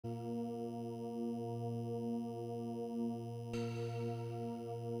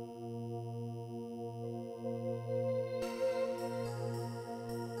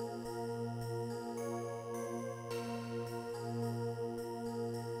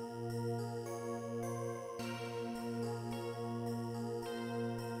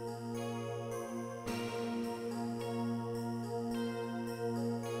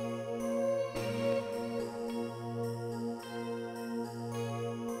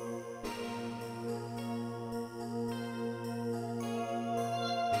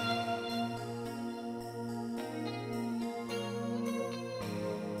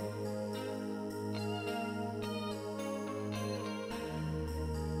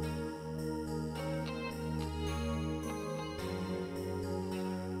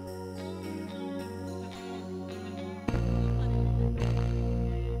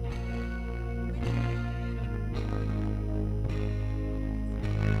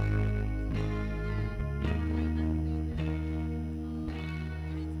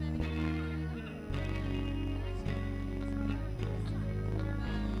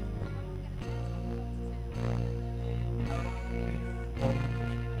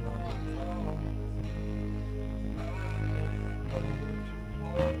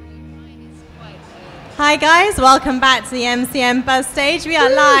Hi guys, welcome back to the MCM Buzz Stage. We are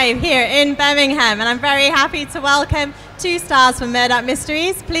live here in Birmingham and I'm very happy to welcome two stars from Murdoch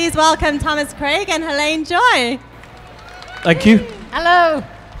Mysteries. Please welcome Thomas Craig and Helene Joy. Thank you. Hello.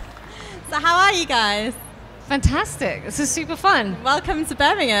 So how are you guys? Fantastic. This is super fun. Welcome to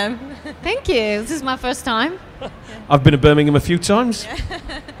Birmingham. Thank you. This is my first time. I've been to Birmingham a few times.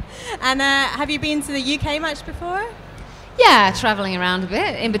 Yeah. And have you been to the UK much before? Yeah, traveling around a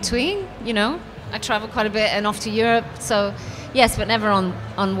bit in between, you know. I travel quite a bit and off to Europe, so yes, but never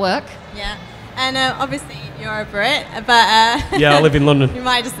on work. Yeah. And obviously you're a Brit, but... Yeah, I live in London. You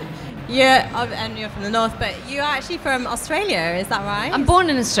might just... and you're from the north, but you're actually from Australia, is that right? I'm born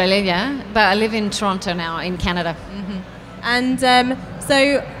in Australia, yeah, but I live in Toronto now, in Canada. Mm-hmm. And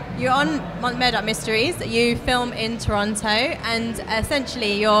so you're on Murdoch Mysteries, you film in Toronto, and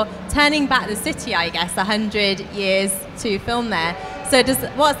essentially you're turning back the city, I guess, 100 years to film there. So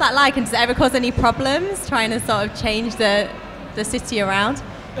what's that like, and does it ever cause any problems trying to sort of change the city around?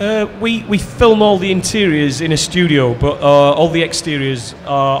 We film all the interiors in a studio, but all the exteriors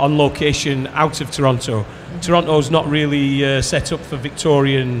are on location out of Toronto. Toronto's not really set up for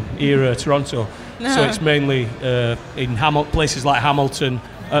Victorian era Toronto, so it's mainly in places like Hamilton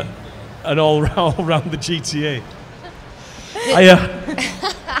and all around the GTA.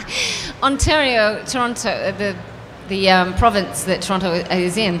 Ontario, Toronto, the province that Toronto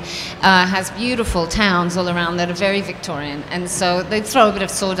is in has beautiful towns all around that are very Victorian, and so they throw a bit of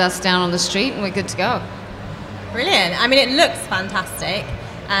sawdust down on the street and we're good to go. Brilliant. I mean, it looks fantastic,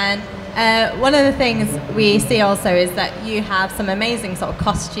 and one of the things we see also is that you have some amazing sort of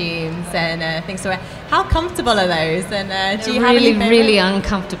costumes and things to wear. How comfortable are those? And do you have any really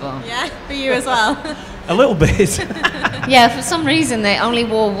uncomfortable? Yeah, for you as well. A little bit. Yeah, for some reason they only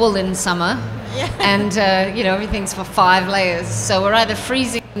wore wool in summer. Yeah. And you know, everything's for 5 layers, so we're either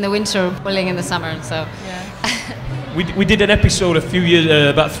freezing in the winter or boiling in the summer. So yeah. We did an episode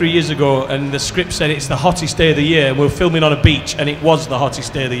about 3 years ago, and the script said it's the hottest day of the year, and we were filming on a beach, and it was the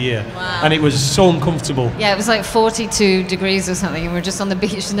hottest day of the year. Wow. And it was so uncomfortable. Yeah, it was like 42 degrees or something, and we're just on the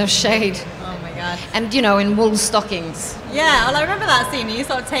beach, no shade. Oh my god. And you know, in wool stockings. Yeah, well, I remember that scene. You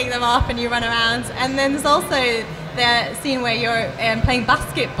sort of take them off and you run around, and then there's also the scene where you're playing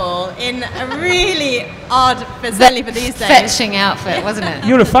basketball in a really odd, but certainly for these days, fetching outfit, wasn't it?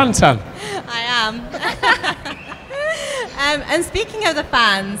 You're a fan, Tan. I am. And speaking of the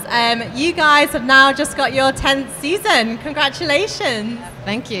fans, you guys have now just got your 10th season. Congratulations.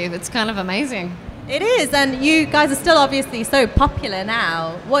 Thank you. It's kind of amazing. It is, and you guys are still obviously so popular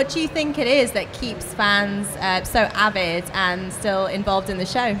now. What do you think it is that keeps fans so avid and still involved in the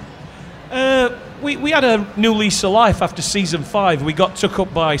show? We had a new lease of life after season 5. We got took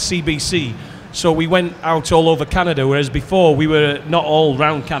up by CBC, so we went out all over Canada, whereas before we were not all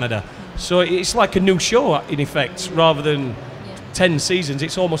round Canada. So it's like a new show in effect, rather than 10 seasons.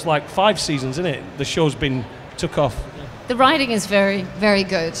 It's almost like 5 seasons, isn't it? The show's been took off. The writing is very, very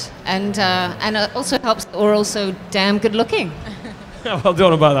good, and it also helps that we're also damn good looking. Well, I don't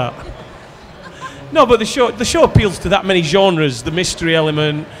know about that. No, but the show appeals to that many genres: the mystery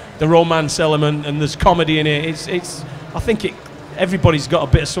element, the romance element, and there's comedy in it. I think everybody's got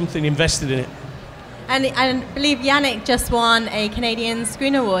a bit of something invested in it. And I believe Yannick just won a Canadian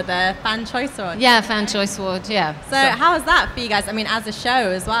Screen Award, the Fan Choice Award. Yeah, Fan Choice Award, yeah. So how is that for you guys? I mean, as a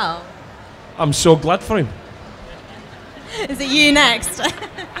show as well. I'm so glad for him. Is it you next?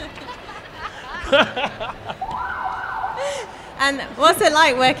 And what's it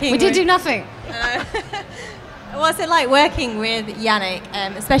like working? We did do nothing. What's it like working with Yannick,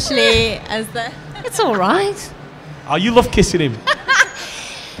 especially as the... It's all right. Oh, you love kissing him.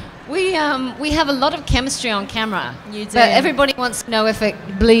 We have a lot of chemistry on camera. You do. But everybody wants to know if it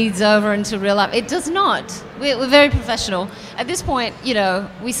bleeds over into real life. It does not. We're very professional. At this point, you know,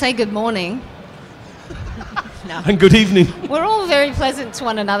 we say good morning. No. And good evening. We're all very pleasant to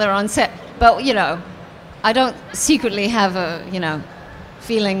one another on set, but you know, I don't secretly have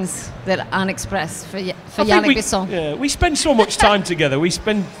feelings that aren't expressed for Yannick Bisson. Yeah, we spend so much time together. We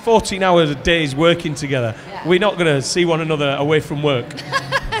spend 14 hours a day working together. Yeah. We're not going to see one another away from work.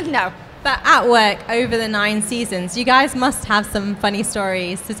 No. But at work, over the 9 seasons, you guys must have some funny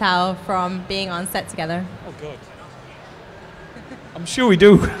stories to tell from being on set together. Oh God. I'm sure we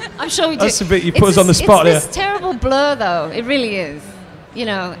do. I'm sure we do. That's a bit you put us on the spot there. It's this terrible blur, though. It really is. You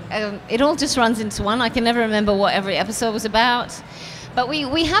know, it all just runs into one. I can never remember what every episode was about. But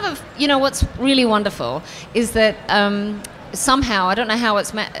we have what's really wonderful is that somehow, I don't know how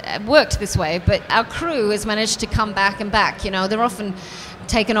it's worked this way, but our crew has managed to come back and back. You know, they're often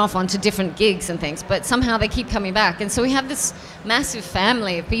taken off onto different gigs and things, but somehow they keep coming back. And so we have this massive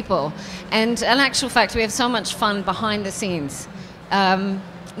family of people. And in actual fact, we have so much fun behind the scenes.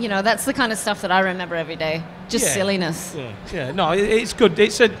 You know, that's the kind of stuff that I remember every day. Just silliness. Yeah. No, it's good.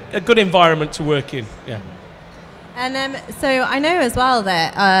 It's a good environment to work in. Yeah. And so I know as well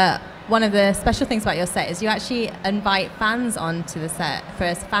that one of the special things about your set is you actually invite fans onto the set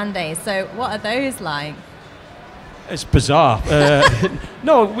for fan days. So what are those like? It's bizarre.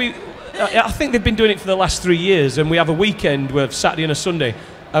 No, I think they've been doing it for the last 3 years, and we have a weekend with Saturday and a Sunday,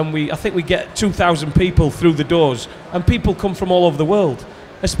 and I think we get 2,000 people through the doors, and people come from all over the world,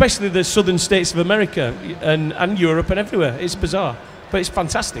 especially the southern states of America and Europe and everywhere. It's bizarre, but it's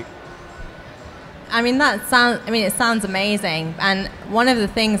fantastic. I mean, it sounds amazing. And one of the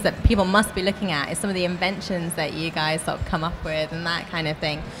things that people must be looking at is some of the inventions that you guys sort of come up with and that kind of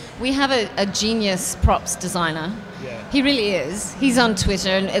thing. We have a genius props designer. Yeah. He really is. He's on Twitter,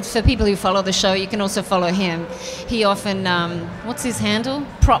 and it's for people who follow the show. You can also follow him. He often, what's his handle?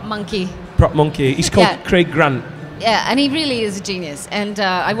 Prop Monkey. Prop Monkey. He's called Craig Grant. Yeah, and he really is a genius. And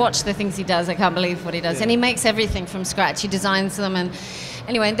I watch the things he does. I can't believe what he does. Yeah. And he makes everything from scratch. He designs them, and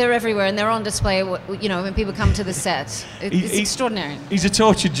anyway, they're everywhere, and they're on display, you know, when people come to the set. It's extraordinary. He's a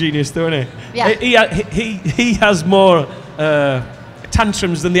tortured genius, though, isn't he? Yeah. He has more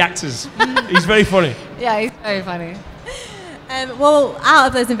tantrums than the actors. He's very funny. Yeah, he's very funny. Well, out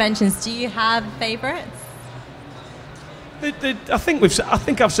of those inventions, do you have favourites? I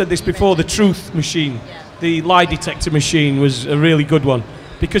think I've said this before. The truth machine, the lie detector machine, was a really good one,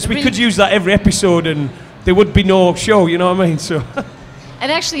 because we could use that every episode, and there would be no show. You know what I mean? So. It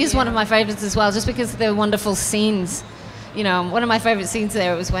actually is one of my favourites as well, just because of the wonderful scenes. You know, one of my favourite scenes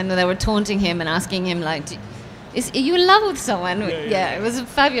there was when they were taunting him and asking him, like, are you in love with someone? Yeah, it was a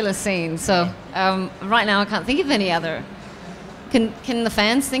fabulous scene. So right now I can't think of any other. Can the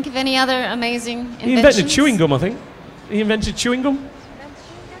fans think of any other amazing inventions? He invented chewing gum, I think. He invented chewing gum?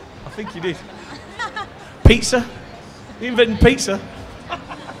 I think he did. Pizza. He invented pizza.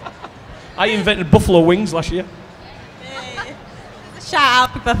 I invented buffalo wings last year. Shout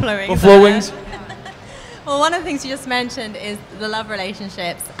out for Buffalo Wings. Buffalo Wings. Well, one of the things you just mentioned is the love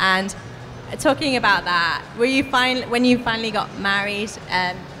relationships, and talking about that, when you finally got married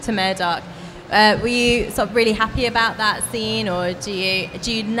to Murdoch, were you sort of really happy about that scene, or do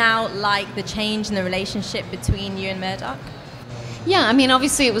you now like the change in the relationship between you and Murdoch? Yeah, I mean,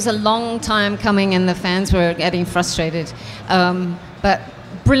 obviously it was a long time coming, and the fans were getting frustrated, but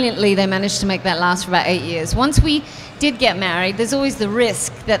brilliantly they managed to make that last for about 8 years. Once we did get married, there's always the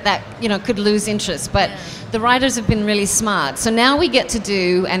risk that you know, could lose interest, but the writers have been really smart. So now we get to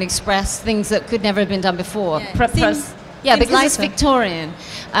do and express things that could never have been done before. Because it's Victorian.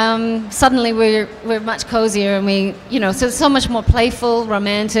 Suddenly we're much cozier, and so it's so much more playful,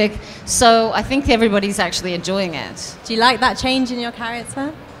 romantic. So I think everybody's actually enjoying it. Do you like that change in your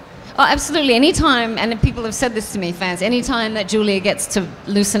character? Oh, absolutely. Anytime, and people have said this to me, fans, anytime that Julia gets to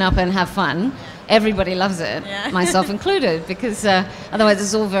loosen up and have fun, everybody loves it, myself included, because otherwise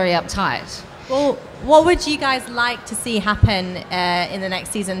it's all very uptight. Well, what would you guys like to see happen in the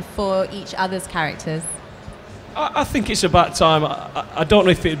next season for each other's characters? I think it's about time. I don't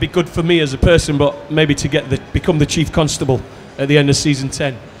know if it'd be good for me as a person, but maybe to become the chief constable at the end of season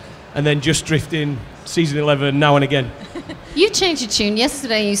 10, and then just drift in season 11 now and again. You changed your tune.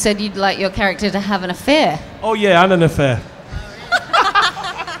 Yesterday you said you'd like your character to have an affair. Oh yeah, and an affair.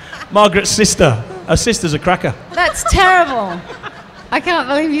 Margaret's sister. Her sister's a cracker. That's terrible. I can't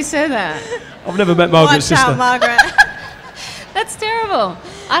believe you said that. I've never met Margaret's sister. Watch out, Margaret. That's terrible.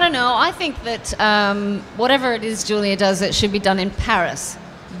 I don't know. I think that whatever it is Julia does, it should be done in Paris.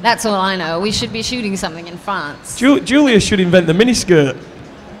 That's all I know. We should be shooting something in France. Julia should invent the miniskirt.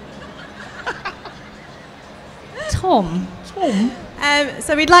 Tom.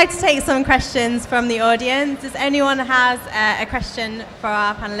 So we'd like to take some questions from the audience. Does anyone has a question for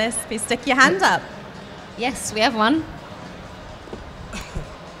our panellists? Please stick your hand up. Yes, we have one.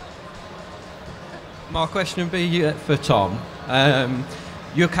 My question would be for Tom.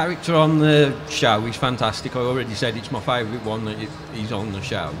 Your character on the show is fantastic. I already said it's my favourite one that he's on the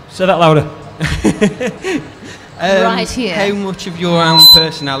show. Say that louder. Right here. How much of your own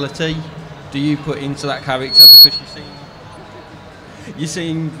personality do you put into that character? Because you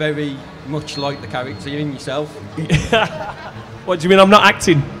seem very much like the character in yourself. What do you mean? I'm not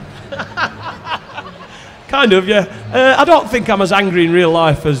acting? Kind of, yeah. I don't think I'm as angry in real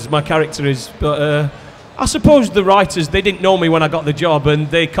life as my character is, but I suppose the writers, they didn't know me when I got the job, and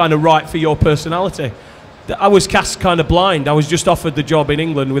they kind of write for your personality. I was cast kind of blind. I was just offered the job in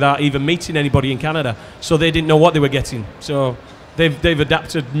England without even meeting anybody in Canada, so they didn't know what they were getting. So they've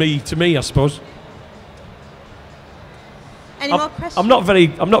adapted me to me, I suppose. Any more questions? I'm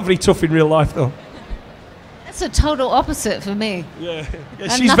not very tough in real life, though. That's a total opposite for me. Yeah, I'm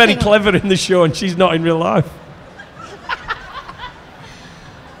she's very nothing- clever in the show, and she's not in real life.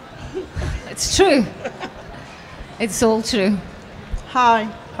 It's true. It's all true. Hi.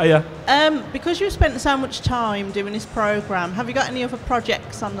 Hiya. Because you've spent so much time doing this programme, have you got any other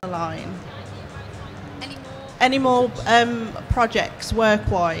projects on the line? Any more projects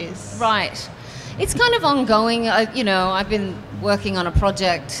work-wise? Right. It's kind of ongoing. You know, I've been working on a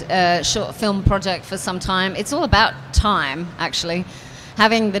project, short film project for some time. It's all about time, actually,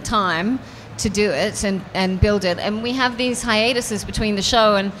 having the time to do it and build it. And we have these hiatuses between the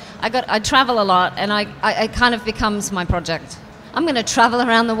show, and I travel a lot, and it kind of becomes my project. I'm going to travel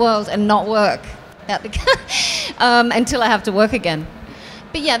around the world and not work until I have to work again.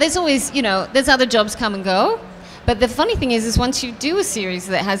 But yeah, there's always, you know, there's other jobs come and go. But the funny thing is once you do a series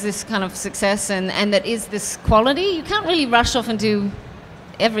that has this kind of success and that is this quality, you can't really rush off and do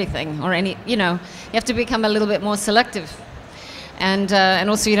everything or any, you know, you have to become a little bit more selective. And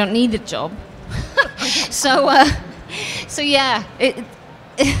also you don't need the job. So yeah,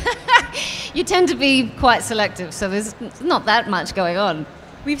 you tend to be quite selective, so there's not that much going on.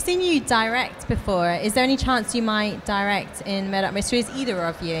 We've seen you direct before. Is there any chance you might direct in Murdoch Mysteries, either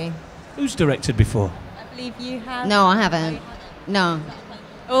of you? Who's directed before? I believe you have. No, I haven't. No.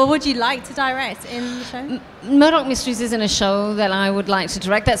 Or would you like to direct in the show? Murdoch Mysteries isn't a show that I would like to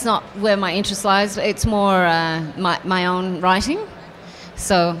direct. That's not where my interest lies. It's more my own writing.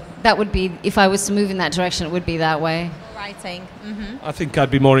 So that would be, if I was to move in that direction, it would be that way. Writing. Mm-hmm. I think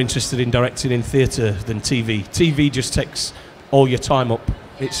I'd be more interested in directing in theatre than TV. TV just takes all your time up.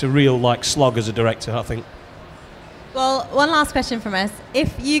 It's a real slog as a director, I think. Well, one last question from us.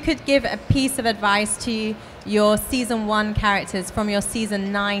 If you could give a piece of advice to your season 1 characters from your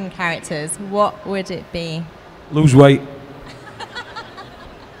season 9 characters, what would it be? Lose weight.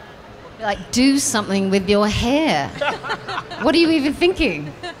 Like, do something with your hair. What are you even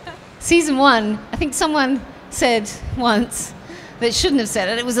thinking? Season 1, I think someone said once that shouldn't have said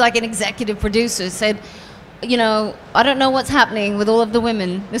it. It was like an executive producer said, you know, I don't know what's happening with all of the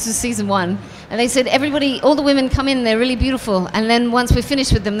women. This is season 1. And they said, all the women come in, they're really beautiful. And then once we're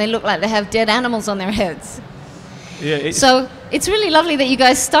finished with them, they look like they have dead animals on their heads. Yeah, So it's really lovely that you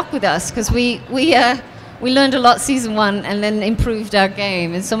guys stuck with us, because we learned a lot season 1 and then improved our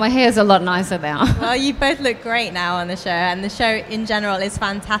game. And so my hair's a lot nicer now. Well, you both look great now on the show, and the show in general is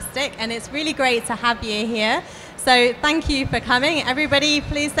fantastic. And it's really great to have you here. So thank you for coming. Everybody,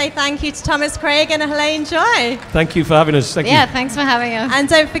 please say thank you to Thomas Craig and Helene Joy. Thank you for having us. Thank you. Yeah, thanks for having us. And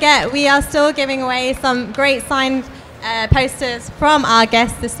don't forget, we are still giving away some great signed posters from our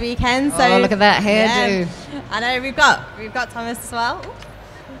guests this weekend. So look at that hairdo. Yeah, I know we've got Thomas as well.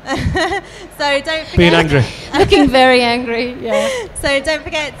 So don't forget. Being angry. Looking very angry, yeah. So don't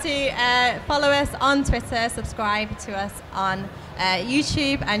forget to follow us on Twitter, subscribe to us on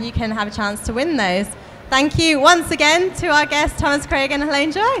YouTube, and you can have a chance to win those. Thank you once again to our guests, Thomas Craig and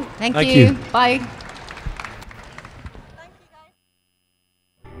Helene Joy. Thank Thank you. you. Bye.